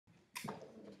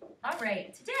All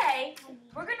right, today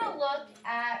we're gonna look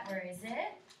at, where is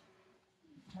it?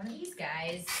 One of these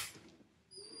guys.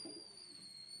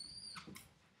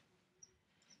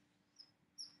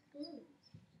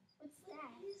 What's that?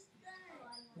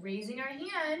 Raising our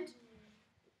hand.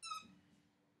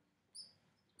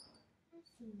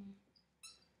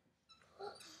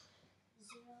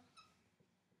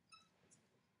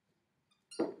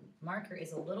 Marker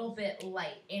is a little bit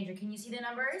light. Andrew, can you see the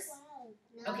numbers?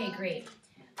 No. Okay, great.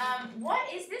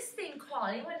 What is this thing called?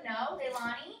 Anyone know?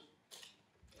 Leilani?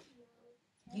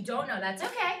 You don't know. That's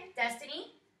okay.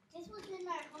 Destiny? This was in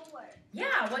our homework.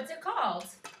 Yeah, what's it called?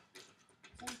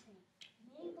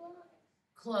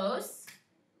 Close.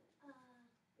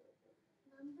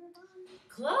 Number line.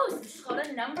 Close. It's called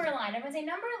a number line. Everyone say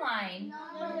number line.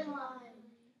 Number line.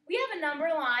 We have a number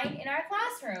line in our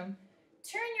classroom.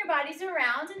 Turn your bodies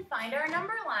around and find our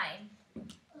number line.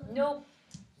 Nope.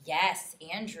 Yes,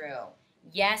 Andrew.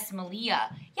 Yes,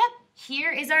 Malia. Yep,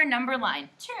 here is our number line.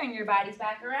 Turn your bodies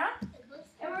back around.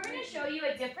 And we're going to show you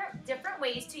a different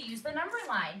ways to use the number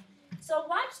line. So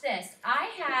watch this. I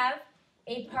have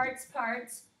a parts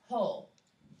whole.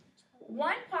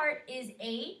 One part is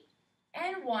 8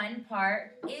 and one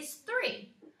part is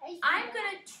 3. I'm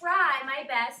going to try my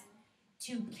best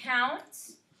to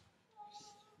count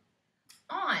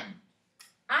on.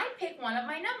 I pick one of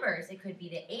my numbers. It could be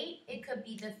the 8, it could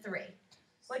be the 3.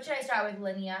 What should I start with,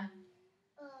 Linnea?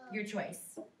 Your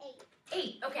choice. 8.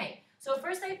 8, okay. So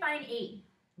first I find 8.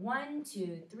 1,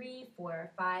 2, 3,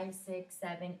 4, 5, 6,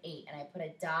 7, 8. And I put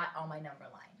a dot on my number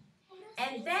line.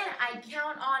 And then I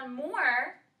count on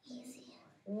more.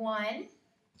 1,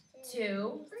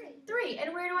 2, 3.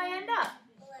 And where do I end up?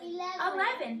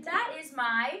 11. That is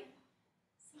my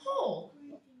whole.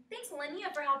 Thanks,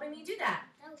 Linnea, for helping me do that.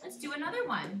 Let's do another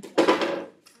one.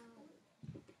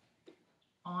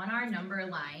 On our number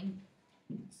line,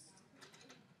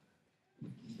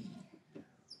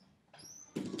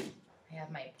 I have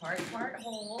my part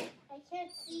whole. I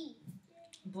can't see.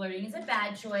 Blurring is a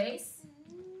bad choice.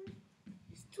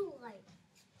 It's too light.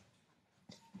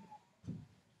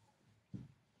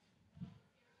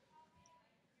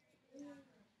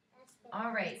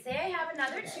 All right, say I have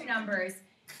another 2 numbers,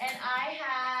 and I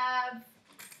have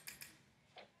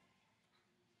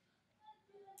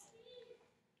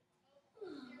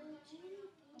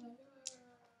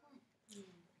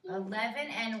 11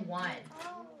 and 1.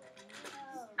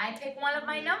 I pick one of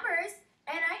my numbers,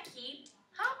 and I keep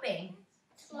hopping.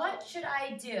 What should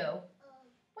I do?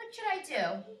 What should I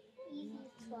do?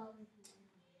 12.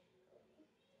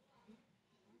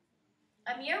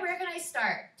 Amir, where can I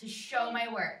start to show my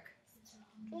work?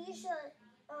 You should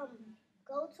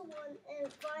go to 1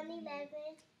 and find 11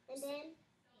 and then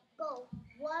go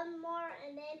 1 more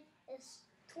and then it's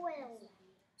 12.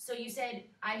 So you said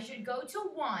I should go to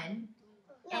 1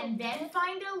 and then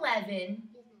find 11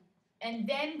 and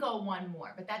then go 1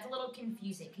 more, but that's a little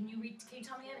confusing. Can you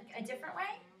tell me a different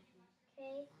way?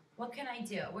 Okay. What can I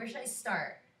do? Where should I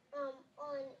start? On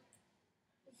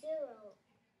 0.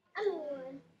 I'm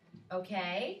 1.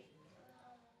 Okay.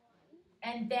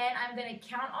 And then I'm going to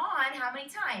count on how many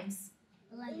times?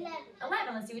 11.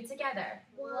 11. Let's do it together.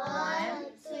 1,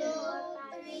 2,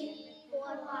 3,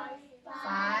 4,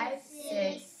 5,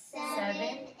 6,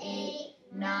 7, 8,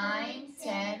 9,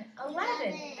 10,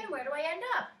 11. And where do I end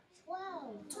up?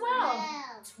 12.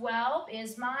 12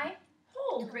 is my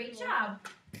whole. Great job.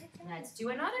 Let's do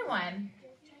another one.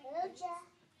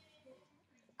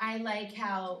 I like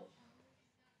how...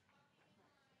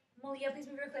 Malia, please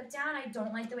move your clip down. I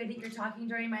don't like the way that you're talking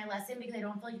during my lesson because I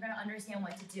don't feel like you're going to understand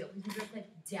what to do. Please move your clip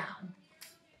down.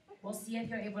 We'll see if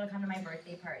you're able to come to my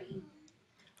birthday party.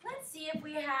 Let's see if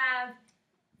we have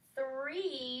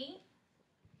 3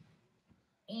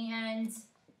 and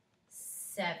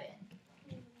 7.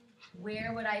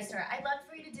 Where would I start? I'd love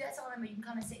for you to do that, Solomon, but you can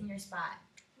come and sit in your spot.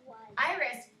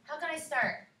 Iris, how can I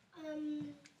start?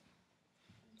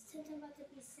 Since I'm about to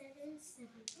be 7.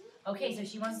 Okay, so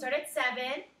she wants to start at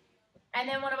 7. And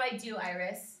then what do,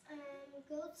 Iris?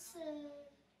 Go to...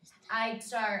 I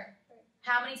start...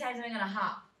 How many times am I going to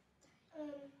hop?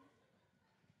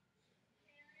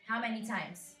 How many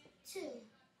times? 2.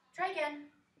 Try again.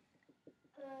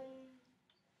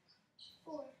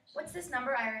 4. What's this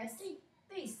number, Iris? 3.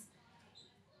 Please.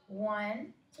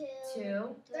 1, 2,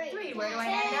 2, 3. 3. Where do I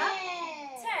end up?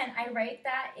 10. I write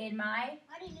that in my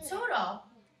total.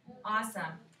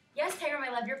 Awesome. Yes, Tyram, I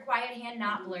love your quiet hand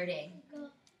not blurting. Go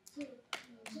 2,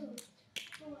 2,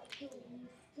 4, 2,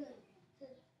 2,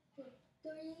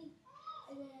 3,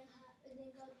 and then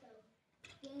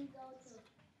go to.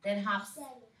 Then hop. 7.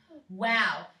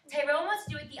 Wow. Tyrone wants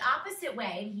to do it the opposite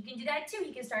way, and he can do that too.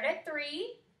 He can start at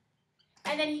 3,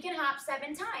 And then he can hop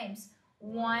 7 times.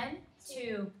 1,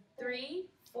 2, 3,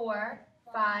 4,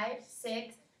 5,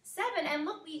 6, 7. And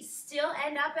look, we still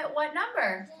end up at what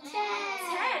number?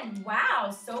 10.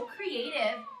 Wow, so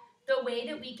creative. The way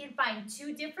that we can find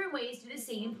 2 different ways to do the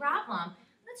same problem.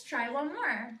 Let's try one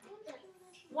more.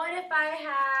 What if I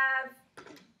have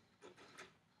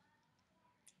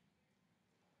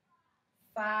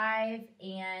 5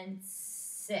 and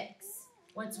 6?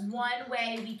 What's one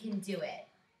way we can do it?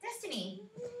 Destiny.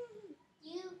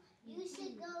 You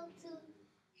should go to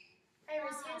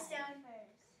Iris, hands down.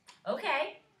 first.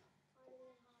 Okay.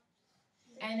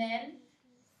 And then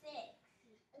 6.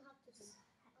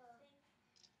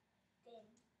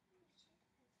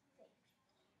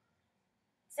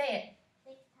 say it.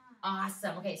 6 times.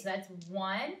 Awesome. Okay, so that's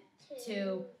 1,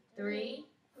 2, 3,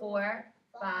 4,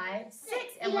 5, 6.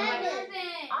 And one more.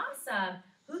 Awesome.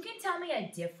 Who can tell me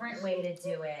a different way to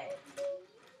do it?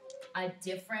 A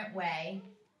different way.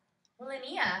 Well,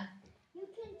 Linnea. You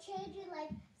can change it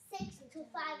like 6 to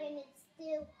 5 and it's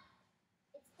still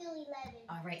 11.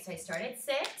 All right, so I start at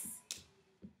 6.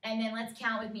 And then let's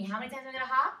count with me. How many times am I going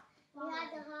to hop? You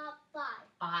have to hop 5.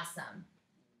 Awesome.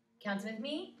 Count with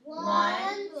me. 1,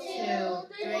 2,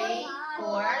 3,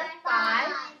 4,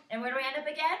 5. And where do we end up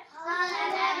again?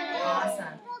 11.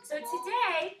 Awesome. So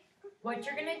today, what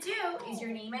you're going to do is your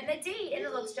name and the date, and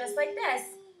it looks just like this.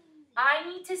 I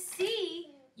need to see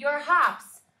your hops.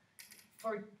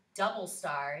 For double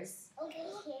stars, Okay.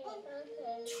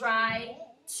 try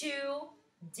 2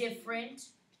 different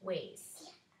ways.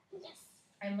 Yes.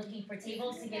 I'm looking for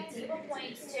tables to give table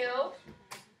points to.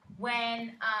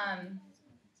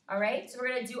 All right, so we're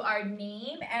going to do our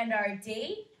name and our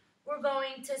date. We're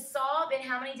going to solve in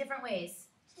how many different ways?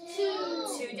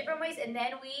 2 different ways, and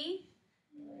then we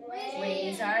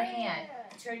raise our hand.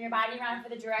 Turn your body around for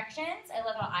the directions. I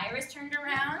love how Iris turned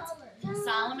around.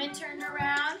 Solomon turned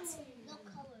around. No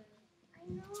color.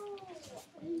 I know.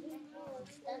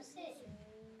 That's it.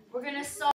 We're going to solve.